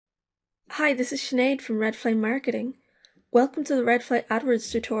Hi, this is Sinead from Red Flame Marketing. Welcome to the Red Flame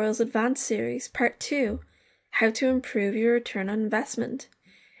AdWords Tutorials Advanced Series, Part 2, How to Improve Your Return on Investment.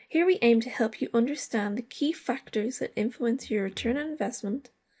 Here we aim to help you understand the key factors that influence your return on investment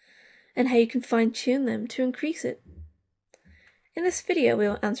and how you can fine-tune them to increase it. In this video, we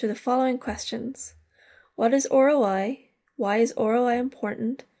will answer the following questions. What is ROI? Why is ROI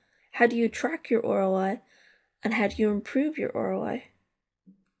important? How do you track your ROI? And how do you improve your ROI?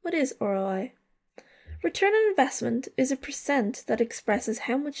 What is ROI? Return on investment is a percent that expresses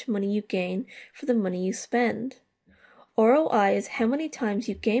how much money you gain for the money you spend. ROI is how many times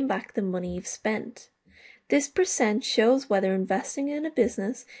you gain back the money you've spent. This percent shows whether investing in a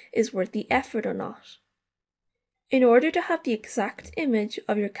business is worth the effort or not. In order to have the exact image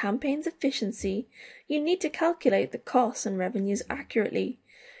of your campaign's efficiency, you need to calculate the costs and revenues accurately.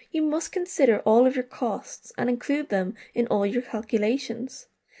 You must consider all of your costs and include them in all your calculations.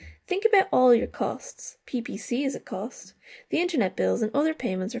 Think about all your costs. PPC is a cost. The internet bills and other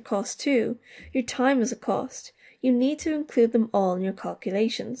payments are costs too. Your time is a cost. You need to include them all in your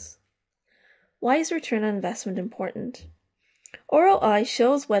calculations. Why is return on investment important? ROI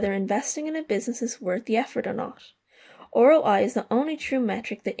shows whether investing in a business is worth the effort or not. ROI is the only true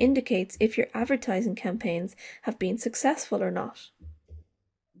metric that indicates if your advertising campaigns have been successful or not.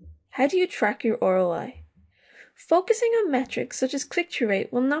 How do you track your ROI? Focusing on metrics such as click-through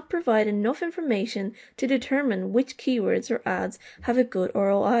rate will not provide enough information to determine which keywords or ads have a good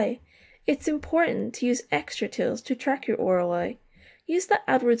ROI. It's important to use extra tools to track your ROI. Use the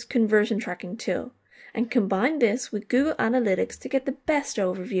AdWords conversion tracking tool and combine this with Google Analytics to get the best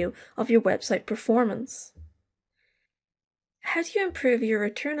overview of your website performance. How do you improve your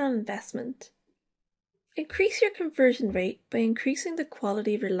return on investment? Increase your conversion rate by increasing the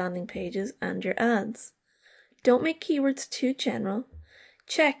quality of your landing pages and your ads. Don't make keywords too general.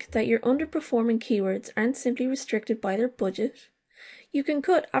 Check that your underperforming keywords aren't simply restricted by their budget. You can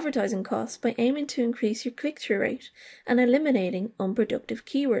cut advertising costs by aiming to increase your click-through rate and eliminating unproductive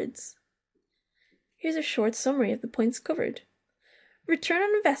keywords. Here's a short summary of the points covered. Return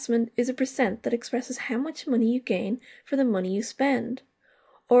on investment is a percent that expresses how much money you gain for the money you spend.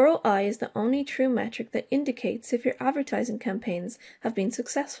 ROI is the only true metric that indicates if your advertising campaigns have been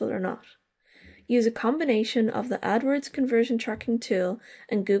successful or not. Use a combination of the AdWords conversion tracking tool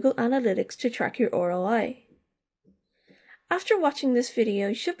and Google Analytics to track your ROI. After watching this video,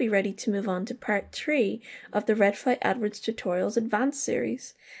 you should be ready to move on to Part 3 of the Red Flame AdWords Tutorials Advanced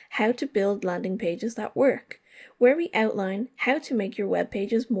Series, How to Build Landing Pages That Work, where we outline how to make your web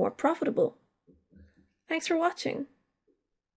pages more profitable. Thanks for watching.